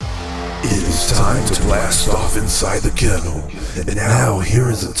It is time to blast off inside the kennel. And now here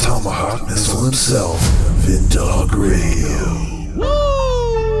is the Tomahawk Missile himself, Vindog Radio. Woo!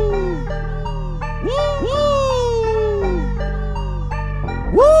 Woo!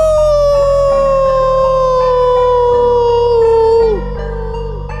 Woo!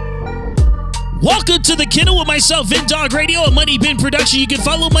 Welcome to the kennel with myself, Vindog Radio, a Money Bin production. You can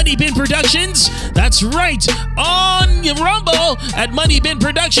follow Money Bin Productions. That's right, on your Rumble at Money Bin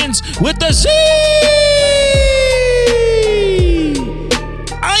Productions with the C.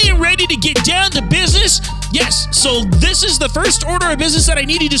 I am ready to get down to business. Yes, so this is the first order of business that I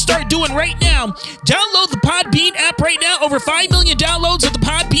need you to start doing right now. Download the Podbean app right now. Over 5 million downloads of the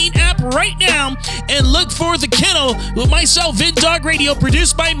Podbean app right now. And look for The Kennel with myself, Vindog Radio,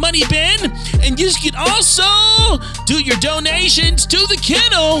 produced by Money Bin. And you can also do your donations to The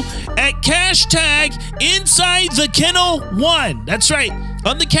Kennel at hashtag Inside The Kennel 1. That's right,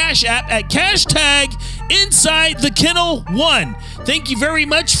 on the Cash app at hashtag Inside The Kennel 1. Thank you very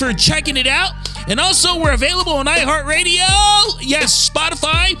much for checking it out. And also, we're available on iHeartRadio. Yes,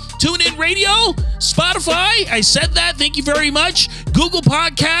 Spotify, TuneIn Radio, Spotify. I said that. Thank you very much. Google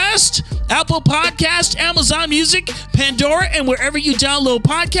Podcast, Apple Podcast, Amazon Music, Pandora, and wherever you download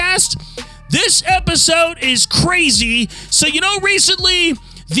podcasts. This episode is crazy. So, recently,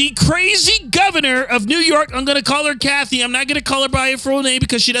 the crazy governor of New York, I'm going to call her Kathy. I'm not going to call her by her full name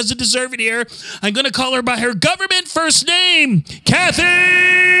because she doesn't deserve it here. I'm going to call her by her government first name,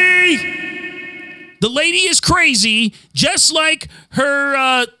 Kathy. The lady is crazy, just like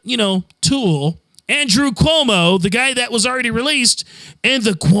her, tool, Andrew Cuomo, the guy that was already released, and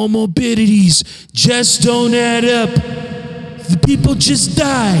the Cuomorbidities just don't add up. The people just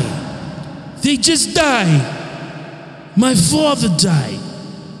die. They just die. My father died.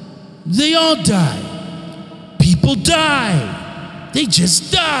 They all die. People die. They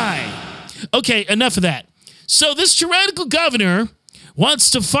just die. Okay, enough of that. So this tyrannical governor wants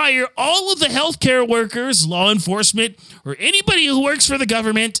to fire all of the healthcare workers, law enforcement, or anybody who works for the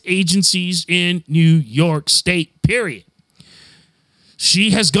government agencies in New York State, period.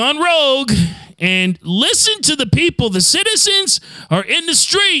 She has gone rogue, and listen to the people. The citizens are in the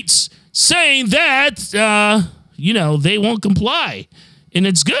streets saying that, they won't comply, and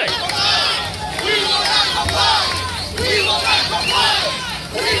it's good. We will not comply! We will not comply!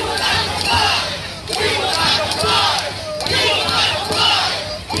 We will not comply! We will not comply!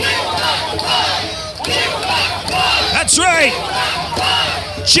 That's right.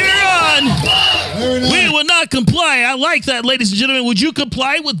 Cheer on. We will not comply. I like that, ladies and gentlemen. Would you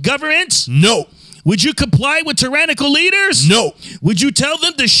comply with governments? No. Would you comply with tyrannical leaders? No. Would you tell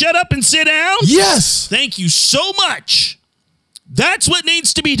them to shut up and sit down? Yes. Thank you so much. That's what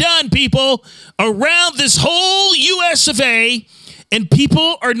needs to be done, people, around this whole US of A, and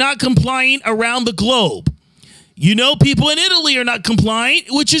people are not complying around the globe. People in Italy are not complying,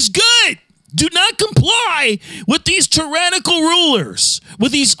 which is good. Do not comply with these tyrannical rulers,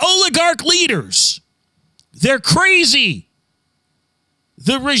 with these oligarch leaders. They're crazy.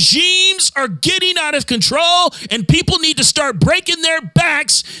 The regimes are getting out of control, and people need to start breaking their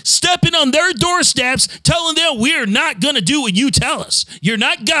backs, stepping on their doorsteps, telling them we're not going to do what you tell us. You're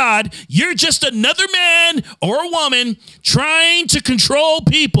not God. You're just another man or a woman trying to control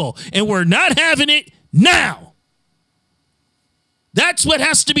people, and we're not having it now. That's what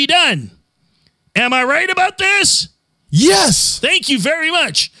has to be done. Am I right about this? Yes. Thank you very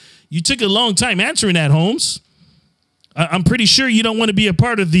much. You took a long time answering that, Holmes. I'm pretty sure you don't want to be a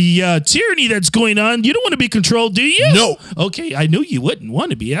part of the tyranny that's going on. You don't want to be controlled, do you? No. Okay, I knew you wouldn't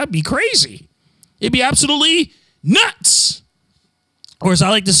want to be. That'd be crazy. It'd be absolutely nuts. Or as I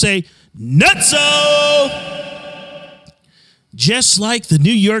like to say, nutso. Just like the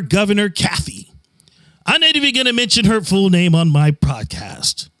New York governor, Kathy. I'm not even going to mention her full name on my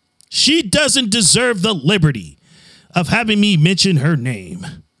podcast. She doesn't deserve the liberty of having me mention her name.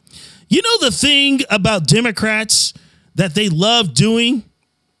 You know the thing about Democrats that they love doing?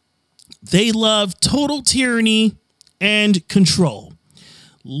 They love total tyranny and control.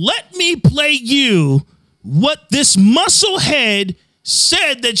 Let me play you what this musclehead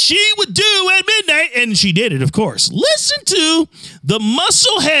said that she would do at midnight, and she did it, of course. Listen to the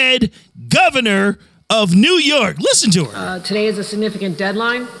musclehead governor of New York. Listen to her. Today is a significant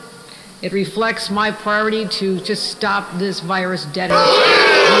deadline. It reflects my priority to just stop this virus dead. We're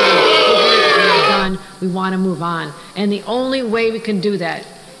done. We want to move on. And the only way we can do that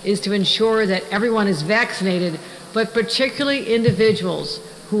is to ensure that everyone is vaccinated, but particularly individuals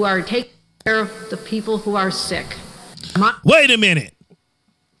who are taking care of the people who are sick. Wait a minute.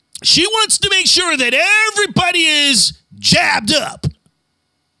 She wants to make sure that everybody is jabbed up.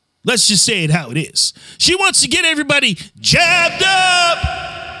 Let's just say it how it is. She wants to get everybody jabbed up.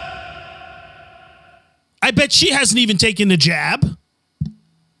 I bet she hasn't even taken the jab.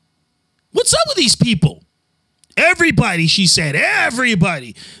 What's up with these people? Everybody, she said,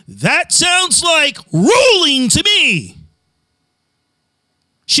 everybody. That sounds like ruling to me.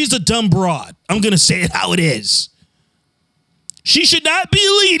 She's a dumb broad. I'm going to say it how it is. She should not be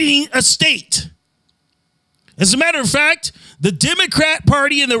leading a state. As a matter of fact, the Democrat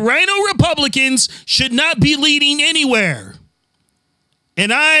Party and the Rhino Republicans should not be leading anywhere.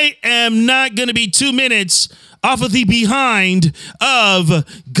 And I am not going to be 2 minutes off of the behind of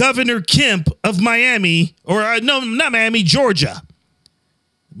Governor Kemp of Miami, or no, not Miami, Georgia.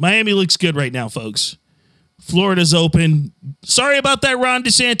 Miami looks good right now, folks. Florida's open. Sorry about that, Ron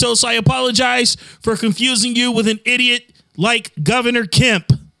DeSantis. I apologize for confusing you with an idiot like Governor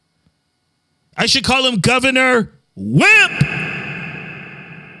Kemp. I should call him Governor Wimp.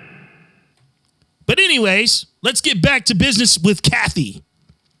 But anyways, let's get back to business with Kathy.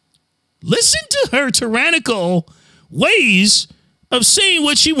 Listen to her tyrannical ways of saying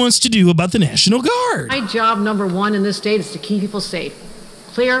what she wants to do about the National Guard. My job number one in this state is to keep people safe.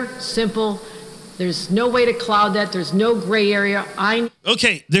 Clear, simple. There's no way to cloud that. There's no gray area.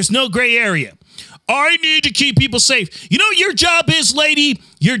 Okay, there's no gray area. I need to keep people safe. You know what your job is, lady?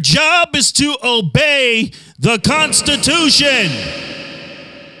 Your job is to obey the Constitution.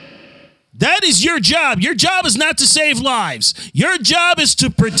 That is your job. Your job is not to save lives. Your job is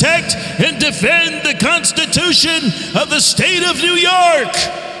to protect and defend the Constitution of the state of New York.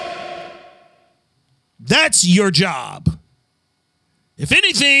 That's your job. If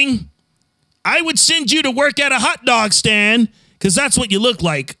anything, I would send you to work at a hot dog stand, because that's what you look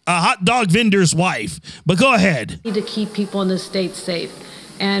like, a hot dog vendor's wife. But go ahead. We need to keep people in this state safe.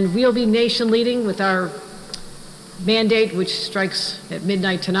 And we'll be nation leading with our mandate, which strikes at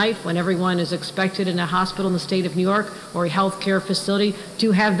midnight tonight, when everyone is expected in a hospital in the state of New York or a healthcare facility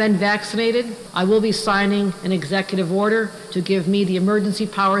to have been vaccinated. I will be signing an executive order to give me the emergency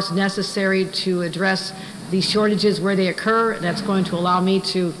powers necessary to address these shortages where they occur. That's going to allow me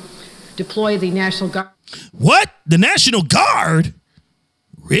to deploy the National Guard. What? The National Guard?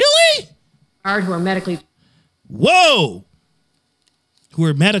 Really? Who are medically... Whoa! Who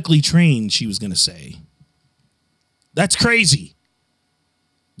are medically trained, she was going to say. That's crazy.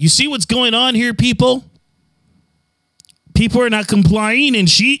 You see what's going on here, people? People are not complying, and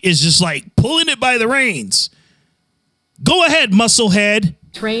she is just like pulling it by the reins. Go ahead, musclehead.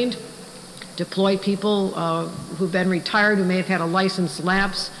 Trained, deploy people who've been retired, who may have had a license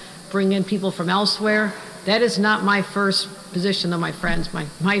lapse, bring in people from elsewhere. That is not my first position, though, my friends.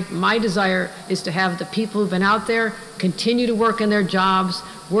 My desire is to have the people who've been out there continue to work in their jobs,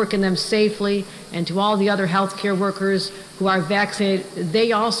 work in them safely, and to all the other healthcare workers who are vaccinated,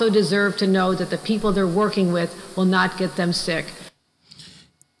 they also deserve to know that the people they're working with will not get them sick.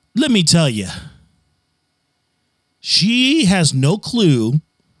 Let me tell you, she has no clue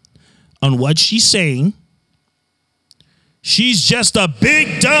on what she's saying. She's just a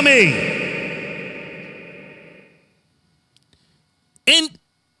big dummy. And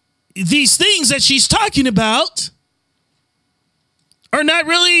these things that she's talking about are not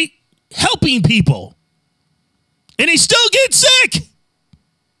really helping people. And they still get sick.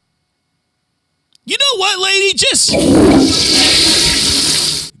 You know what, lady? Just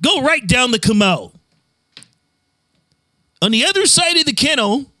go right down the commode. On the other side of the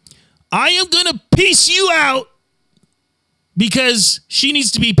kennel, I am going to piece you out because she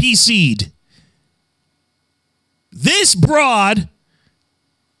needs to be PC'd. This broad,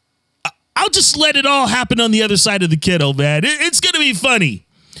 I'll just let it all happen on the other side of the kennel, man. It's going to be funny.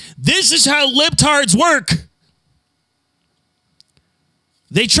 This is how libtards work.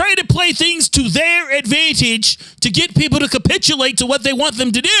 They try to play things to their advantage to get people to capitulate to what they want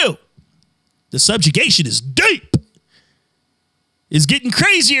them to do. The subjugation is deep. It's getting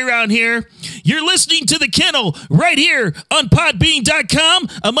crazy around here. You're listening to The Kennel right here on podbean.com,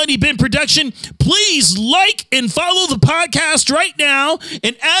 a Money Bin production. Please like and follow the podcast right now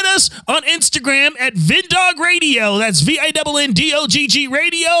and add us on Instagram at Vindog Radio. That's VINNDOGG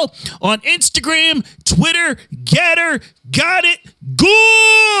Radio on Instagram, Twitter, Gatter. Got it.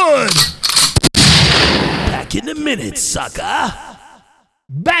 Good. Back in a minute, sucker.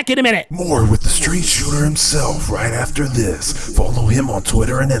 Back in a minute. More with the street shooter himself right after this. Follow him on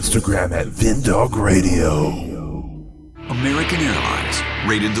Twitter and Instagram at Vindog Radio. American Airlines,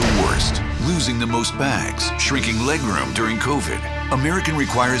 rated the worst, losing the most bags, shrinking legroom during COVID. American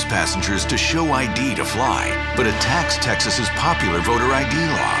requires passengers to show ID to fly, but attacks Texas's popular voter ID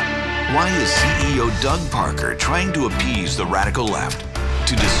law. Why is CEO Doug Parker trying to appease the radical left?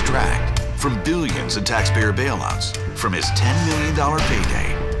 to distract from billions in taxpayer bailouts, from his $10 million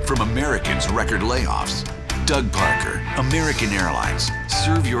payday, from Americans' record layoffs. Doug Parker, American Airlines.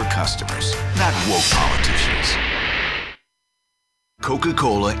 Serve your customers, not woke politicians.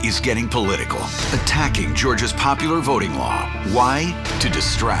 Coca-Cola is getting political, attacking Georgia's popular voting law. Why? To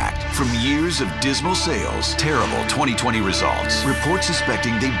distract from years of dismal sales, terrible 2020 results, reports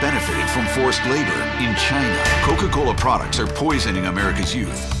suspecting they benefited from forced labor in China. Coca-Cola products are poisoning America's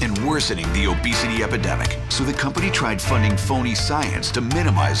youth and worsening the obesity epidemic. So the company tried funding phony science to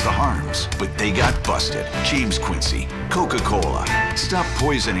minimize the harms, but they got busted. James Quincy, Coca-Cola. Stop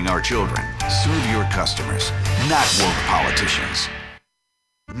poisoning our children. Serve your customers, not woke politicians.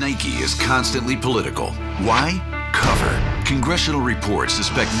 Nike is constantly political. Why? Cover. Congressional reports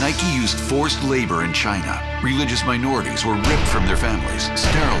suspect Nike used forced labor in China. Religious minorities were ripped from their families,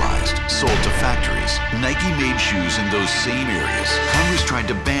 sterilized, sold to factories. Nike made shoes in those same areas. Congress tried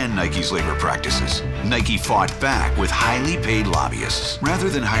to ban Nike's labor practices. Nike fought back with highly paid lobbyists. Rather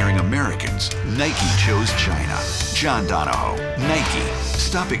than hiring Americans, Nike chose China. John Donahoe, Nike.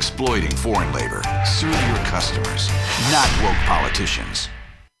 Stop exploiting foreign labor. Serve your customers, not woke politicians.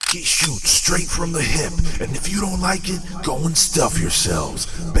 He shoots straight from the hip, and if you don't like it, go and stuff yourselves.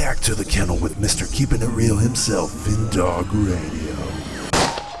 Back to the kennel with Mr. Keeping It Real himself, Vindog Radio.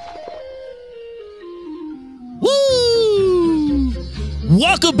 Woo!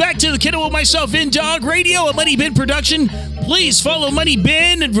 Welcome back to the kennel with myself, Vindog Radio, a Money Bin production. Please follow Money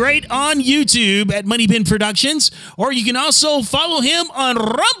Bin right on YouTube at Money Bin Productions, or you can also follow him on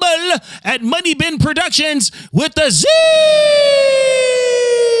Rumble at Money Bin Productions with the Z.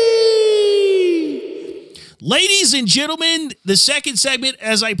 Ladies and gentlemen, the second segment,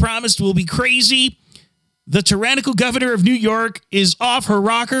 as I promised, will be crazy. The tyrannical governor of New York is off her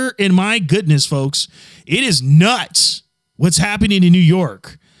rocker, and my goodness, folks, it is nuts what's happening in New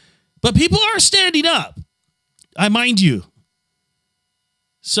York. But people are standing up, I mind you.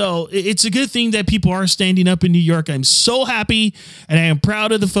 So it's a good thing that people are standing up in New York. I'm so happy, and I am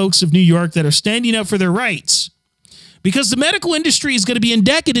proud of the folks of New York that are standing up for their rights. Because the medical industry is going to be in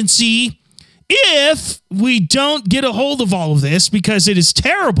decadency if we don't get a hold of all of this, because it is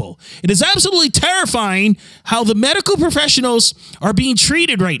terrible. It is absolutely terrifying how the medical professionals are being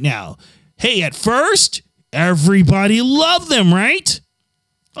treated right now. Hey, at first, everybody loved them, right?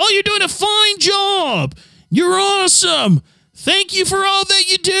 Oh, you're doing a fine job. You're awesome. Thank you for all that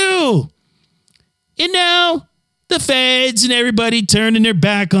you do. And now the feds and everybody turning their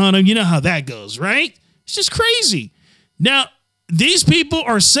back on them. You know how that goes, right? It's just crazy. Now, these people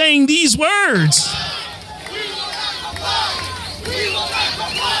are saying these words.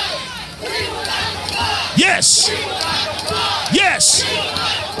 Yes. Yes.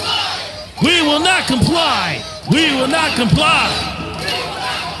 We will not comply. We will not comply.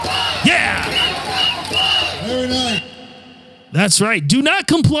 Yeah. Very nice. That's right. Do not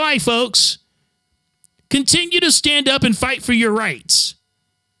comply, folks. Continue to stand up and fight for your rights.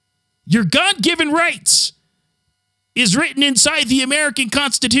 Your God-given rights is written inside the American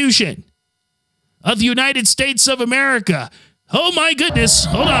Constitution of the United States of America. Oh my goodness.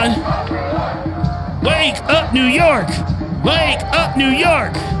 Hold on. Wake up, New York. Wake up, New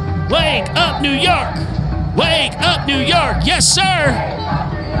York. Wake up, New York. Wake up, New York. Yes, sir.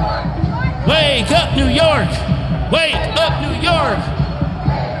 Wake up, New York. Wake up, New York.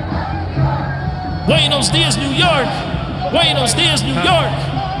 Buenos dias, New York. Buenos dias, New York.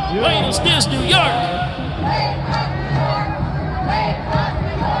 Buenos dias, New York.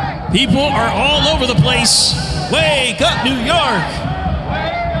 People are all over the place. Wake up, New York.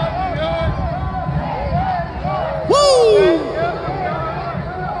 Woo!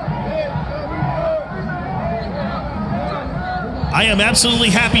 I am absolutely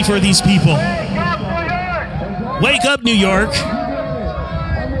happy for these people. Wake up, New York.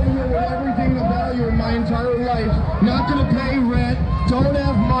 I'm in here with everything of value in my entire life. Not gonna pay rent, don't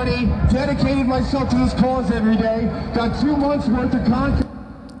have money, dedicated myself to this cause every day, got 2 months worth of contract.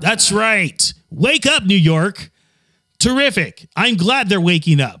 That's right. Wake up, New York. Terrific. I'm glad they're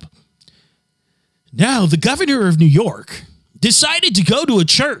waking up. Now, the governor of New York decided to go to a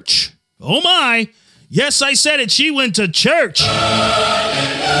church. Oh my. Yes, I said it. She went to church. And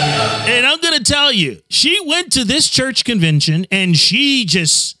I'm going to tell you, she went to this church convention and she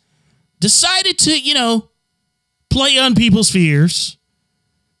just decided to, play on people's fears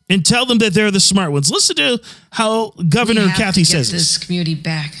and tell them that they're the smart ones. Listen to how Governor Kathy says this community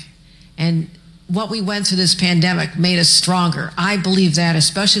back. And what we went through this pandemic made us stronger. I believe that,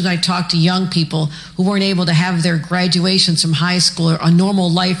 especially when I talk to young people who weren't able to have their graduations from high school or a normal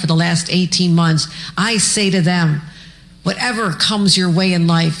life for the last 18 months. I say to them, Whatever comes your way in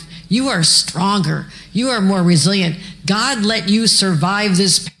life, you are stronger. You are more resilient. God let you survive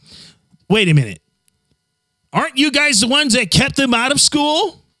this. Wait a minute. Aren't you guys the ones that kept them out of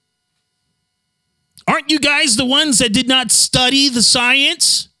school? Aren't you guys the ones that did not study the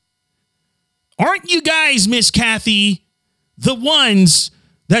science? Aren't you guys, Miss Kathy, the ones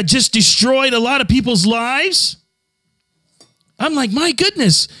that just destroyed a lot of people's lives? I'm like, my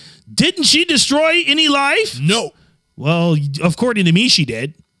goodness, didn't she destroy any life? No. Well, according to me, she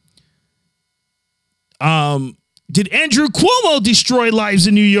did. Did Andrew Cuomo destroy lives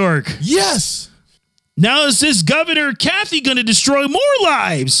in New York? Yes. Now is this Governor Kathy going to destroy more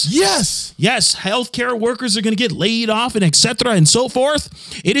lives? Yes. Yes, healthcare workers are going to get laid off and et cetera and so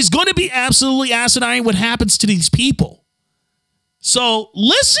forth. It is going to be absolutely asinine what happens to these people. So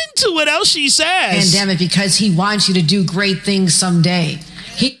listen to what else she says. Pandemic, because he wants you to do great things someday.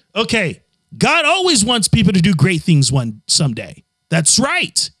 Okay, God always wants people to do great things someday. That's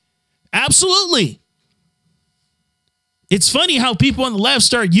right. Absolutely. It's funny how people on the left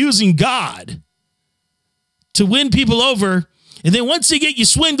start using God to win people over. And then once they get you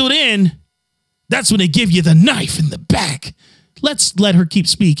swindled in, that's when they give you the knife in the back. Let's let her keep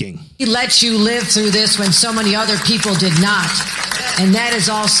speaking. He lets you live through this when so many other people did not. And that is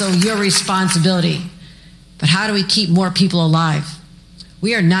also your responsibility. But how do we keep more people alive?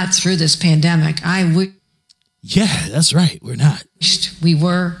 We are not through this pandemic. Yeah, that's right. We're not. We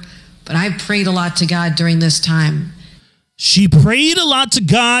were, but I prayed a lot to God during this time. She prayed a lot to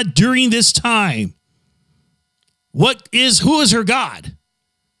God during this time. Who is her God?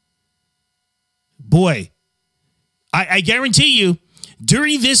 Boy, I guarantee you,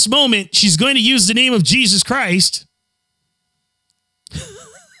 during this moment, she's going to use the name of Jesus Christ.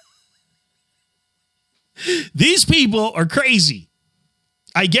 These people are crazy.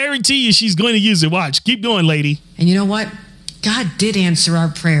 I guarantee you she's going to use it. Watch. Keep going, lady. And you know what? God did answer our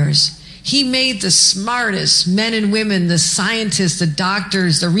prayers. He made the smartest men and women, the scientists, the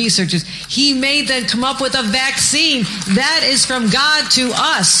doctors, the researchers. He made them come up with a vaccine. That is from God to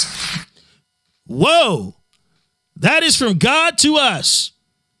us. Whoa. That is from God to us.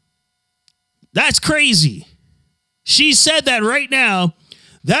 That's crazy. She said that right now.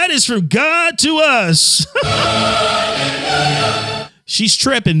 That is from God to us. She's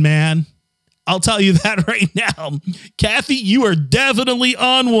tripping, man. I'll tell you that right now. Kathy, you are definitely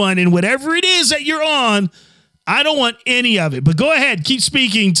on one. And whatever it is that you're on, I don't want any of it. But go ahead. Keep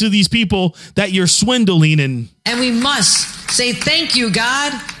speaking to these people that you're swindling. And we must say, thank you,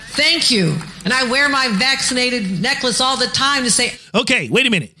 God. Thank you. And I wear my vaccinated necklace all the time to say. Okay, wait a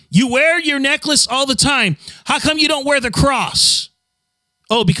minute. You wear your necklace all the time. How come you don't wear the cross?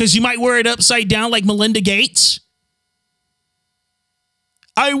 Oh, because you might wear it upside down like Melinda Gates?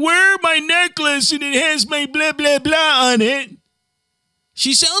 I wear my necklace and it has my blah, blah, blah on it.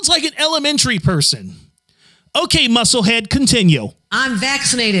 She sounds like an elementary person. Okay, musclehead, continue. I'm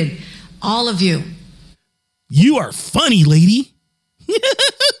vaccinated. All of you. You are funny, lady.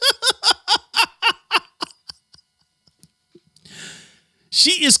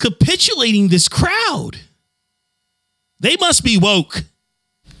 She is capitulating this crowd. They must be woke.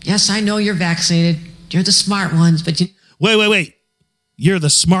 Yes, I know you're vaccinated. You're the smart ones, but you... Wait. You're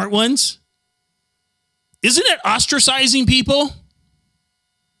the smart ones? Isn't it ostracizing people?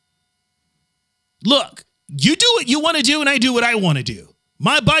 Look, you do what you want to do and I do what I want to do.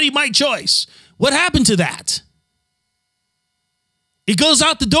 My body, my choice. What happened to that? It goes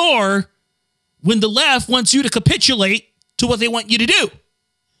out the door when the left wants you to capitulate to what they want you to do.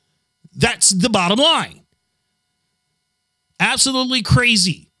 That's the bottom line. Absolutely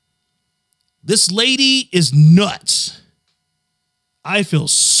crazy. This lady is nuts. I feel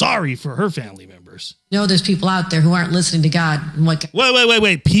sorry for her family members. No, there's people out there who aren't listening to God. And what?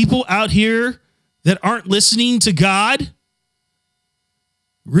 Wait. People out here that aren't listening to God?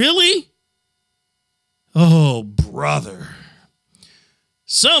 Really? Oh, brother.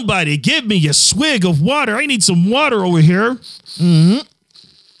 Somebody give me a swig of water. I need some water over here. Mm-hmm.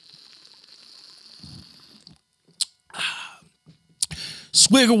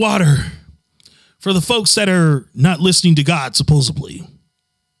 Swig of water. For the folks that are not listening to God, supposedly.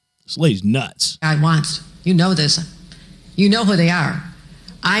 This lady's nuts. God wants. You know this. You know who they are.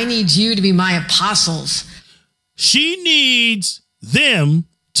 I need you to be my apostles. She needs them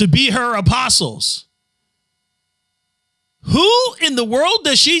to be her apostles. Who in the world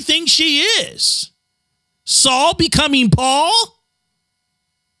does she think she is? Saul becoming Paul?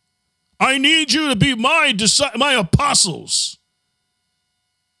 I need you to be my apostles.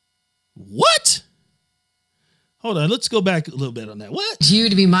 What? Hold on, let's go back a little bit on that. What? You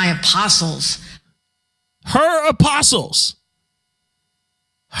to be my apostles. Her apostles.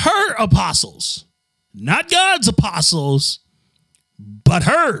 Her apostles. Not God's apostles, but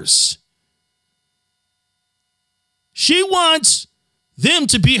hers. She wants them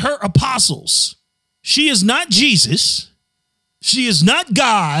to be her apostles. She is not Jesus. She is not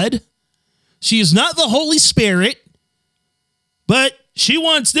God. She is not the Holy Spirit, but she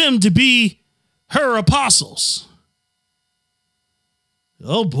wants them to be her apostles.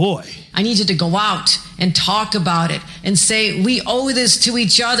 Oh boy. I need you to go out and talk about it and say, we owe this to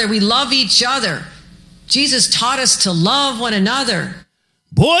each other. We love each other. Jesus taught us to love one another.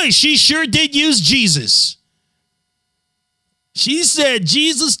 Boy, she sure did use Jesus. She said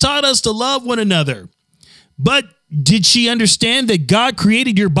Jesus taught us to love one another. But did she understand that God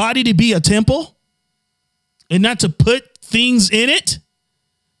created your body to be a temple and not to put things in it?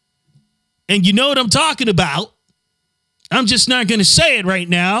 And you know what I'm talking about. I'm just not going to say it right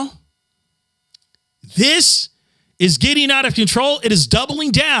now. This is getting out of control. It is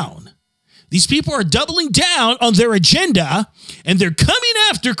doubling down. These people are doubling down on their agenda, and they're coming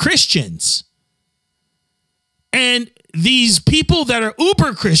after Christians. And these people that are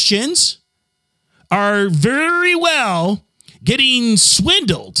uber Christians are very well getting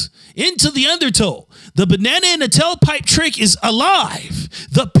swindled into the undertow. The banana in a tailpipe trick is alive.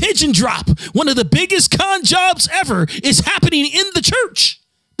 The pigeon drop, one of the biggest con jobs ever, is happening in the church.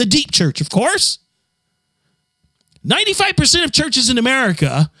 The deep church, of course. 95% of churches in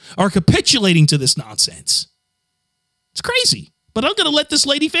America are capitulating to this nonsense. It's crazy, but I'm going to let this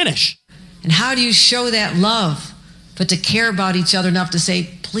lady finish. And how do you show that love, but to care about each other enough to say,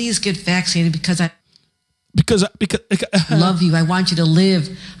 please get vaccinated because I love you. I want you to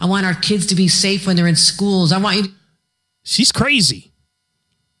live. I want our kids to be safe when they're in schools. I want you to... She's crazy.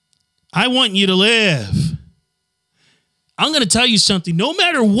 I want you to live. I'm going to tell you something. No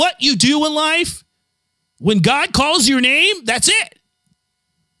matter what you do in life, when God calls your name, that's it.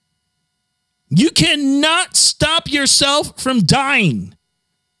 You cannot stop yourself from dying.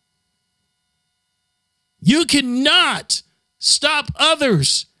 You cannot stop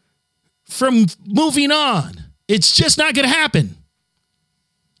others from moving on. It's just not going to happen.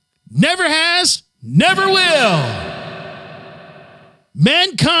 Never has, never will.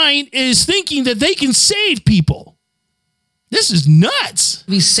 Mankind is thinking that they can save people. This is nuts.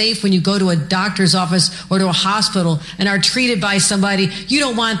 Be safe when you go to a doctor's office or to a hospital and are treated by somebody. You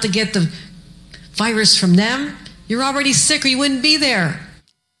don't want to get the virus from them. You're already sick or you wouldn't be there.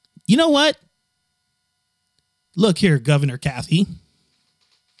 You know what? Look here, Governor Kathy.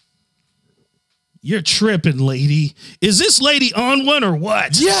 You're tripping, lady. Is this lady on one or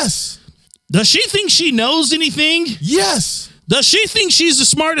what? Yes. Does she think she knows anything? Yes. Does she think she's the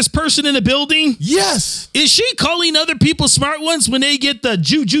smartest person in the building? Yes. Is she calling other people smart ones when they get the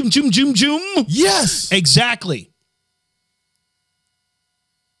joom, joom, joom, joom? Yes. Exactly.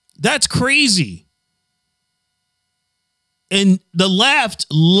 That's crazy. And the left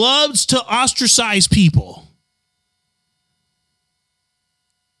loves to ostracize people.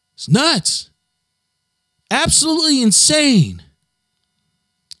 It's nuts. Absolutely insane.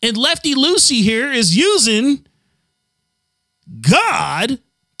 And Lefty Lucy here is using God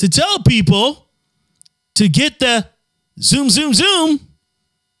to tell people to get the zoom, zoom, zoom.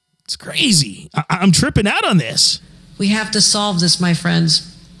 It's crazy. I'm tripping out on this. We have to solve this, my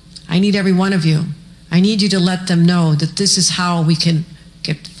friends. I need every one of you. I need you to let them know that this is how we can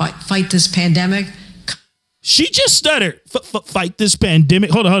fight this pandemic. She just stuttered. Fight this pandemic.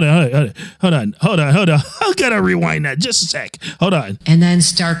 Hold on. I gotta rewind that just a sec. Hold on. And then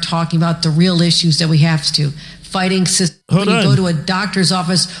start talking about the real issues that we have to. Fighting system. When you go to a doctor's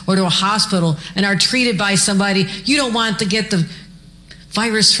office or to a hospital and are treated by somebody, you don't want to get the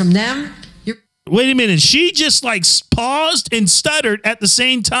virus from them. Wait a minute. She just like paused and stuttered at the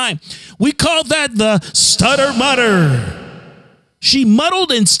same time. We call that the stutter mutter. She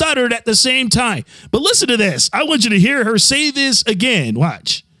muddled and stuttered at the same time. But listen to this. I want you to hear her say this again.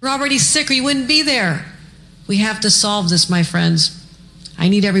 Watch. You're already sick or you wouldn't be there. We have to solve this, my friends. I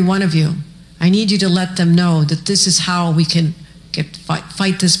need every one of you. I need you to let them know that this is how we can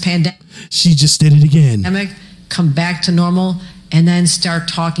fight this pandemic. She just did it again. Come back to normal and then start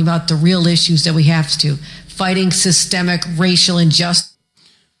talking about the real issues that we have to. Fighting systemic racial injustice.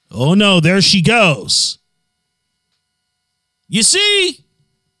 Oh no, there she goes. You see,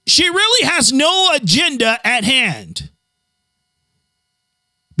 she really has no agenda at hand.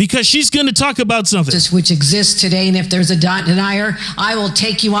 Because she's going to talk about something. Which exists today, and if there's a denier, I will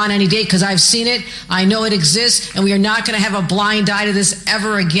take you on any day because I've seen it. I know it exists, and we are not going to have a blind eye to this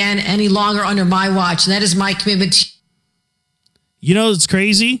ever again any longer under my watch. And that is my commitment to you. You know, it's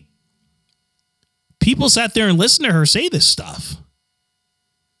crazy. people sat there and listened to her say this stuff.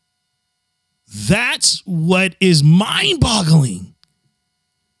 That's what is mind-boggling.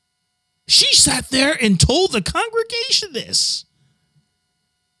 She sat there and told the congregation this.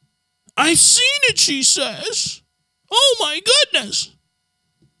 I've seen it, she says. Oh, my goodness.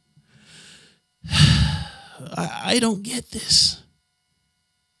 I don't get this.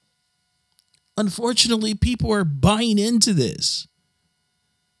 Unfortunately, people are buying into this.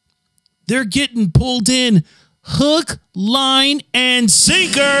 They're getting pulled in hook, line, and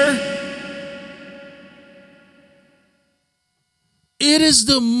sinker. It is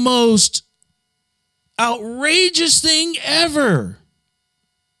the most outrageous thing ever.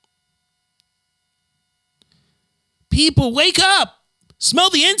 People, wake up. Smell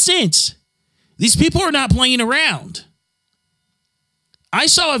the incense. These people are not playing around. I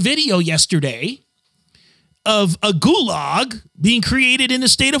saw a video yesterday of a gulag being created in the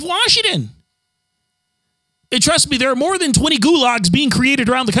state of Washington. And trust me, there are more than 20 gulags being created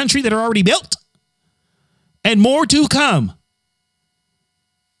around the country that are already built. And more to come.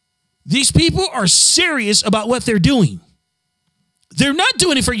 These people are serious about what they're doing. They're not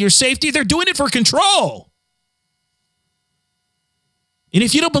doing it for your safety. They're doing it for control. And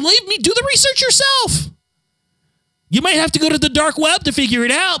if you don't believe me, do the research yourself. You might have to go to the dark web to figure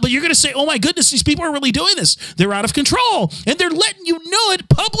it out, but you're going to say, oh my goodness, these people are really doing this. They're out of control, and they're letting you know it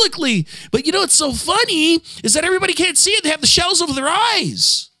publicly. But you know what's so funny is that everybody can't see it. They have the shells over their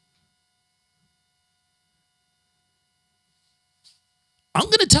eyes. I'm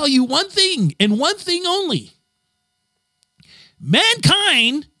going to tell you one thing, and one thing only.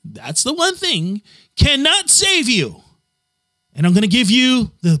 Mankind, that's the one thing, cannot save you. And I'm going to give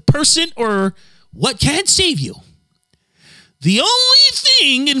you the person or what can save you. The only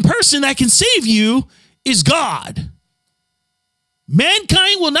thing in person that can save you is God.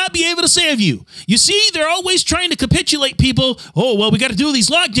 Mankind will not be able to save you. You see, they're always trying to capitulate people. Oh, well, we got to do these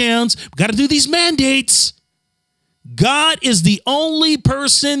lockdowns. We got to do these mandates. God is the only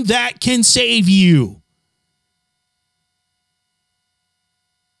person that can save you.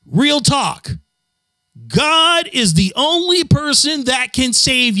 Real talk. God is the only person that can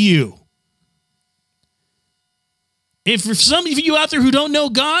save you. If for some of you out there who don't know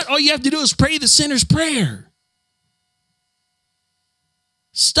God, all you have to do is pray the sinner's prayer.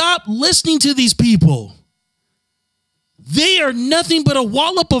 Stop listening to these people. They are nothing but a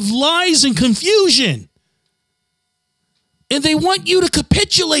wallop of lies and confusion. And they want you to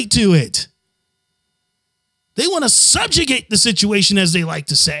capitulate to it. They want to subjugate the situation, as they like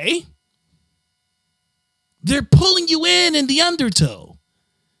to say. They're pulling you in the undertow.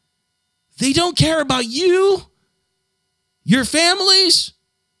 They don't care about you, your families,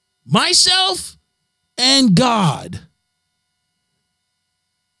 myself, and God.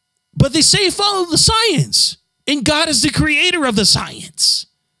 But they say follow the science, and God is the creator of the science.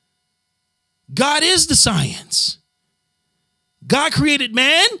 God is the science. God created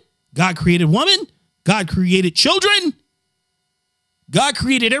man, God created woman, God created children, God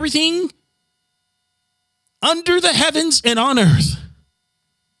created everything under the heavens and on earth.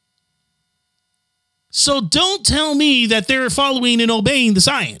 So don't tell me that they're following and obeying the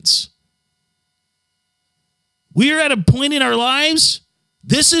science. We are at a point in our lives.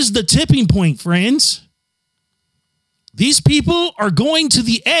 This is the tipping point, friends. These people are going to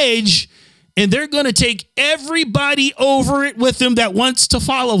the edge, and they're going to take everybody over it with them that wants to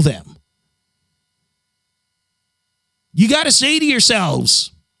follow them. You got to say to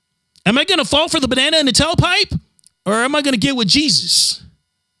yourselves, am I going to fall for the banana in the tailpipe, or am I going to get with Jesus?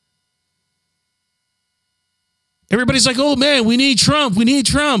 Everybody's like, oh man, we need Trump. We need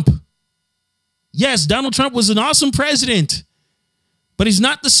Trump. Yes, Donald Trump was an awesome president, but he's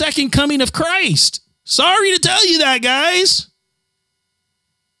not the second coming of Christ. Sorry to tell you that, guys.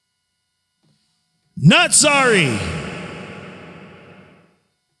 Not sorry.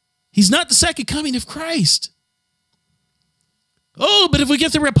 He's not the second coming of Christ. Oh, but if we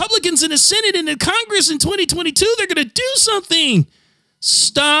get the Republicans in the Senate and the Congress in 2022, they're going to do something.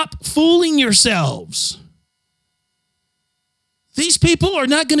 Stop fooling yourselves. These people are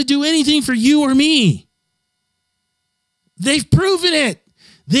not going to do anything for you or me. They've proven it.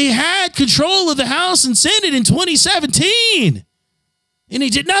 They had control of the House and Senate in 2017, and they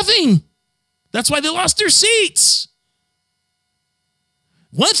did nothing. That's why they lost their seats.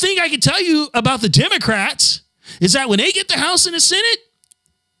 One thing I can tell you about the Democrats is that when they get the House and the Senate,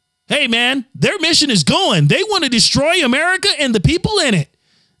 hey man, their mission is going. They want to destroy America and the people in it.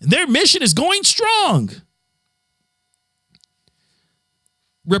 And their mission is going strong.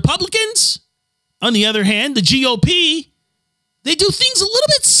 Republicans, on the other hand, the GOP, they do things a little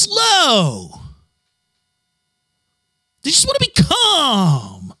bit slow. They just want to be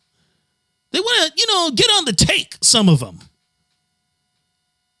calm. They want to, get on the take, some of them.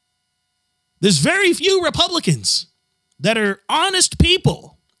 There's very few Republicans that are honest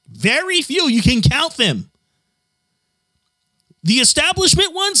people. Very few. You can count them. The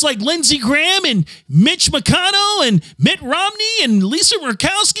establishment ones like Lindsey Graham and Mitch McConnell and Mitt Romney and Lisa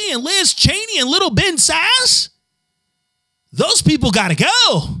Murkowski and Liz Cheney and little Ben Sass, those people got to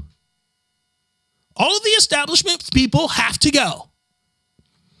go. All of the establishment people have to go.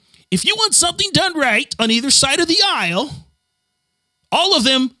 If you want something done right on either side of the aisle, all of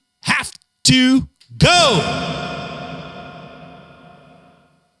them have to go.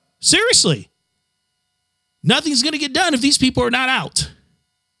 Seriously. Nothing's going to get done if these people are not out.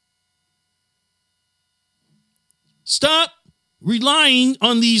 Stop relying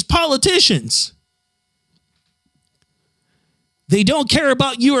on these politicians. They don't care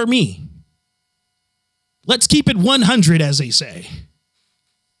about you or me. Let's keep it 100, as they say.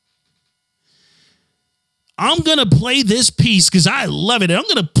 I'm going to play this piece because I love it. I'm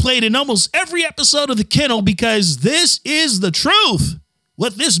going to play it in almost every episode of The Kennel because this is the truth.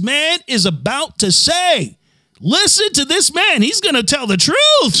 What this man is about to say. Listen to this man. He's going to tell the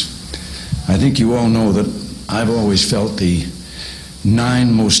truth. I think you all know that I've always felt the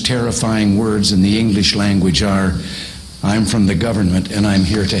 9 most terrifying words in the English language are, I'm from the government and I'm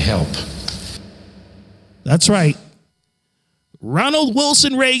here to help. That's right. Ronald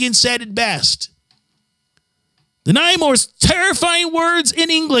Wilson Reagan said it best. The 9 most terrifying words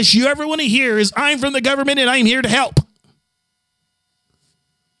in English you ever want to hear is, I'm from the government and I'm here to help.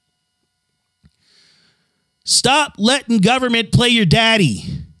 Stop letting government play your daddy.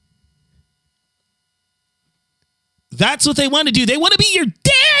 That's what they want to do. They want to be your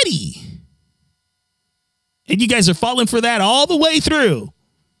daddy. And you guys are falling for that all the way through.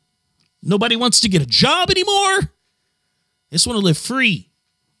 Nobody wants to get a job anymore. They just want to live free.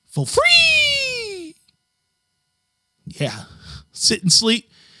 For free. Yeah. Sit and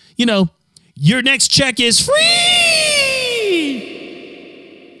sleep. Your next check is free.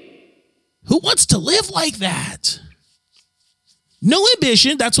 Who wants to live like that? No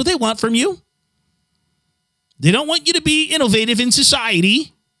ambition. That's what they want from you. They don't want you to be innovative in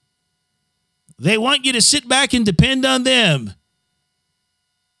society. They want you to sit back and depend on them.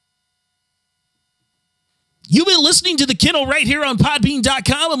 You've been listening to The Kennel right here on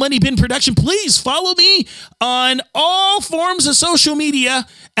Podbean.com, a Money Bin production. Please follow me on all forms of social media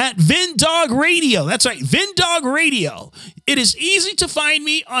at VinDog Radio. That's right, VinDog Radio. It is easy to find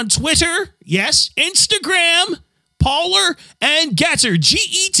me on Twitter, yes, Instagram, Parler, and Getter,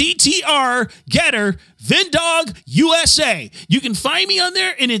 Gettr, Getter, VinDog USA. You can find me on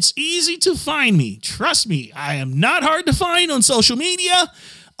there, and it's easy to find me. Trust me, I am not hard to find on social media.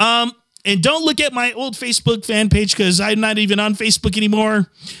 And don't look at my old Facebook fan page because I'm not even on Facebook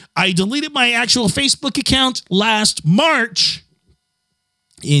anymore. I deleted my actual Facebook account last March.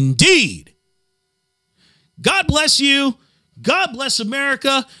 Indeed. God bless you. God bless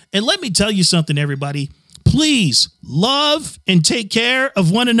America. And let me tell you something, everybody. Please love and take care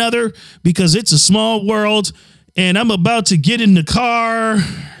of one another because it's a small world. And I'm about to get in the car,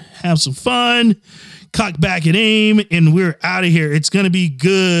 have some fun, cock back and aim, and we're out of here. It's going to be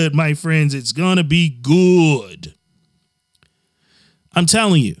good, my friends. It's going to be good. I'm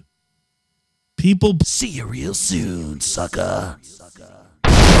telling you. People. See you real soon, sucker.